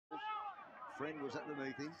friend was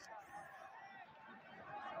underneath him.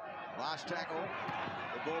 Last tackle.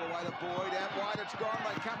 The ball away to Boyd. Out wide, it's gone.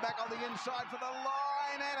 They come back on the inside for the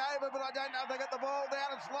line and over, but I don't know if they got the ball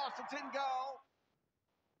down. It's lost. It's in goal.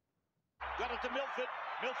 Got it to Milford.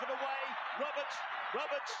 Milford away. Roberts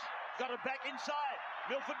got it back inside.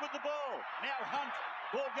 Milford with the ball. Now Hunt.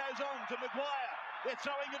 Ball goes on to Maguire. They're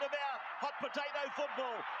throwing it about. Hot potato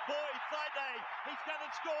football. Boyd, Friday. He's going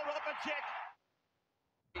to score. Opacic.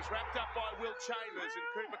 He's wrapped up by Will Chambers and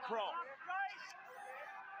Cooper Cronk.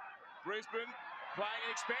 Brisbane playing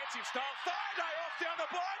an expansive style. Friday off down the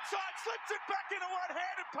blind side. Slips it back in a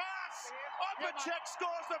one-handed pass. Opacic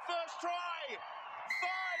scores the first try.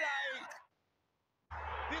 Friday.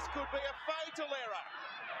 This could be a fatal error.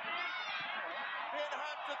 Ben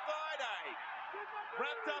Hunt to Friday.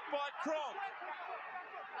 Wrapped up by Cronk.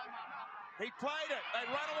 He played it. They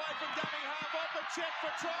run away from dummy half. Opacic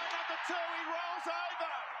for try number 2. He rolls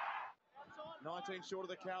over. 19 short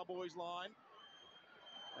of the Cowboys line.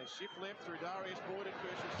 They shift left through Darius Boyd at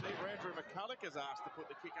first receiver. Andrew McCulloch is asked to put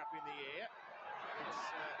the kick up in the air.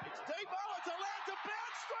 It's deep. Oh, it's allowed to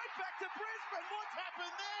bounce straight back to Brisbane. What's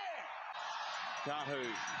happened there? Kahu,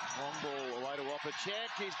 long ball away to Opacic.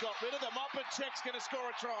 He's got rid of them. Opacic's going to score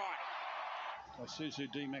a try. Suzu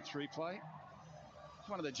D-Max replay. It's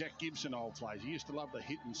one of the Jack Gibson old plays. He used to love the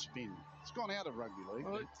hit and spin. It's gone out of rugby league.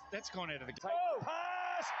 Well, that's gone out of the game. Oh,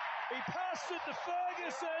 pass! He passed it to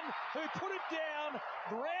Ferguson, who put it down.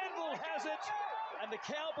 Granville has it, and the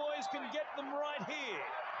Cowboys can get them right here.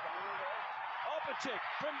 Opacic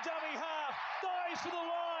from dummy half, dives for the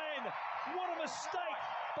line. What a mistake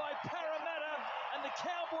by Parramatta, and the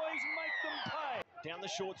Cowboys make them pay. Down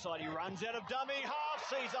the short side, he runs out of dummy half,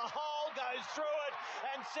 sees a hole, goes through it,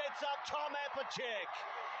 and sets up Tom Opacic.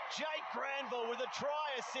 Jake Granville with a try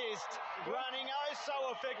assist, running oh so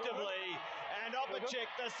effectively, and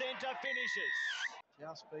Opacic, the centre, finishes.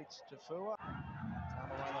 Just beats Jafua.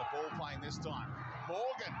 Time away the ball playing this time.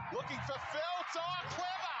 Morgan looking for Feldt. Oh,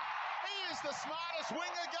 clever! He is the smartest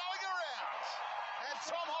winger going around. And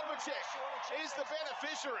Tom Opacic is the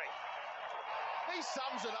beneficiary. He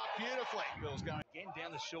sums it up beautifully. Bill's going again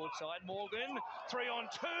down the short side. Morgan,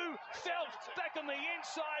 3-on-2. Feldt back on the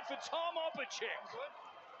inside for Tom Opacic.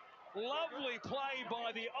 Lovely play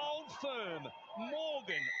by the old firm,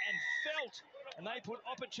 Morgan and Feldt. And they put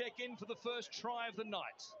Opacic in for the first try of the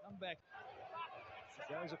night. Come back.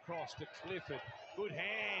 Goes across to Clifford. Good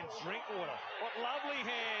hands, Drinkwater. What lovely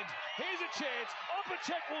hands. Here's a chance.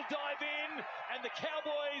 Opacic will dive in, and the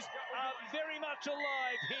Cowboys are very much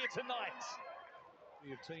alive here tonight.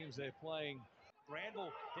 Your teams they're playing.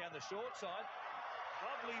 Granville down the short side.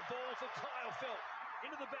 Lovely ball for Kyle Feldt.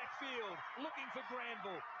 Into the backfield, looking for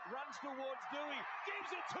Granville. Runs towards Dewey. Gives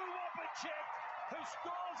it to Opacic, who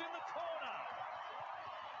scores in the corner.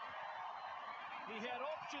 He had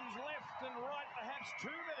options left and right, perhaps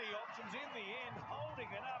too many options in the end, holding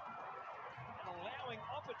it up and allowing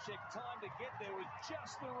Opacic time to get there was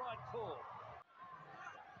just the right call.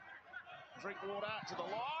 Drinkwater to the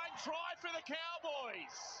line, try for the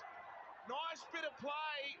Cowboys. Nice bit of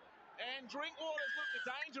play, and Drinkwater's looked at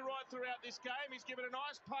danger right throughout this game. He's given a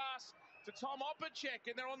nice pass to Tom Opacic,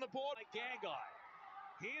 and they're on the board. Gagai.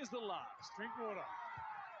 Here's the last. Drinkwater.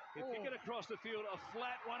 He'll kick it across the field, a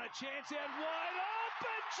flat one, a chance out wide.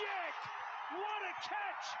 Opacic! What a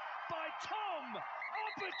catch by Tom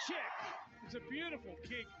Opacic! It's a beautiful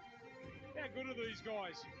kick. How good are these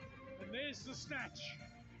guys? And there's the snatch.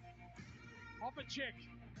 Opacic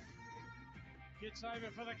gets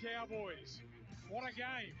over for the Cowboys. What a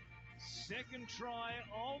game. Second try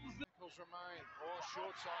of the... Remain. Or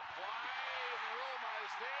short side play, and they're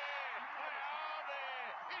almost there. They are there.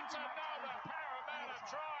 It's another Parramatta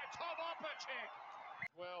try. Tom Opacic.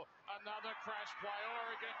 Well, another crash play.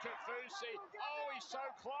 Oregon Kafusi. Oh, he's so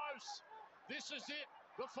close. This is it.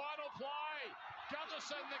 The final play.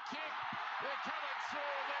 Gutherson, the kick. They're coming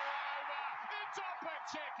through. They're over. It's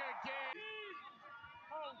Opacic again.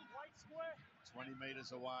 Oh, white square. 20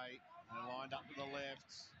 metres away. They're lined up to the left.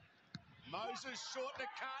 Moses short to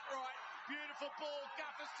Cartwright. Beautiful ball.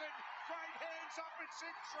 Gutherson. Great hands.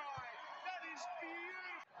 Opacic try. That is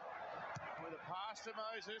beautiful. With a pass to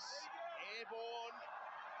Moses. Airborne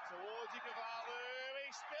towards Ikuvalu. He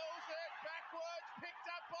spills it backwards. Picked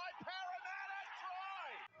up by Parramatta. Try.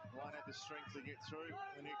 Won't have the strength to get through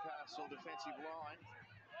the Newcastle defensive line.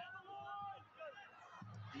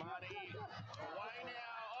 Money away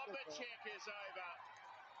now. Opacic is over.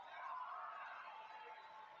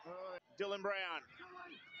 Dylan Brown,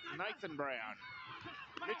 Nathan Brown,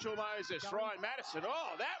 Mitchell Moses, Ryan Madison.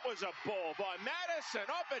 Oh, that was a ball by Madison.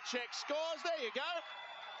 Opacic scores. There you go.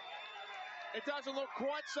 It doesn't look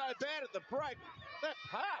quite so bad at the break. That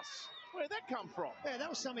pass, where did that come from? Yeah, that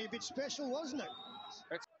was something a bit special, wasn't it?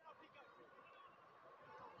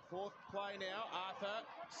 Fourth play now. Arthur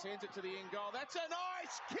sends it to the in goal. That's a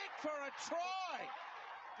nice kick for a try.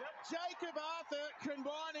 Jacob Arthur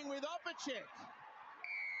combining with Opacic.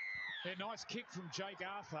 Yeah, nice kick from Jake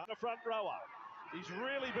Arthur. The front rower. He's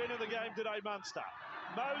really been in the game today, Munster.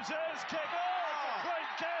 Moses kick. Oh, it's a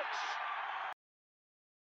great catch.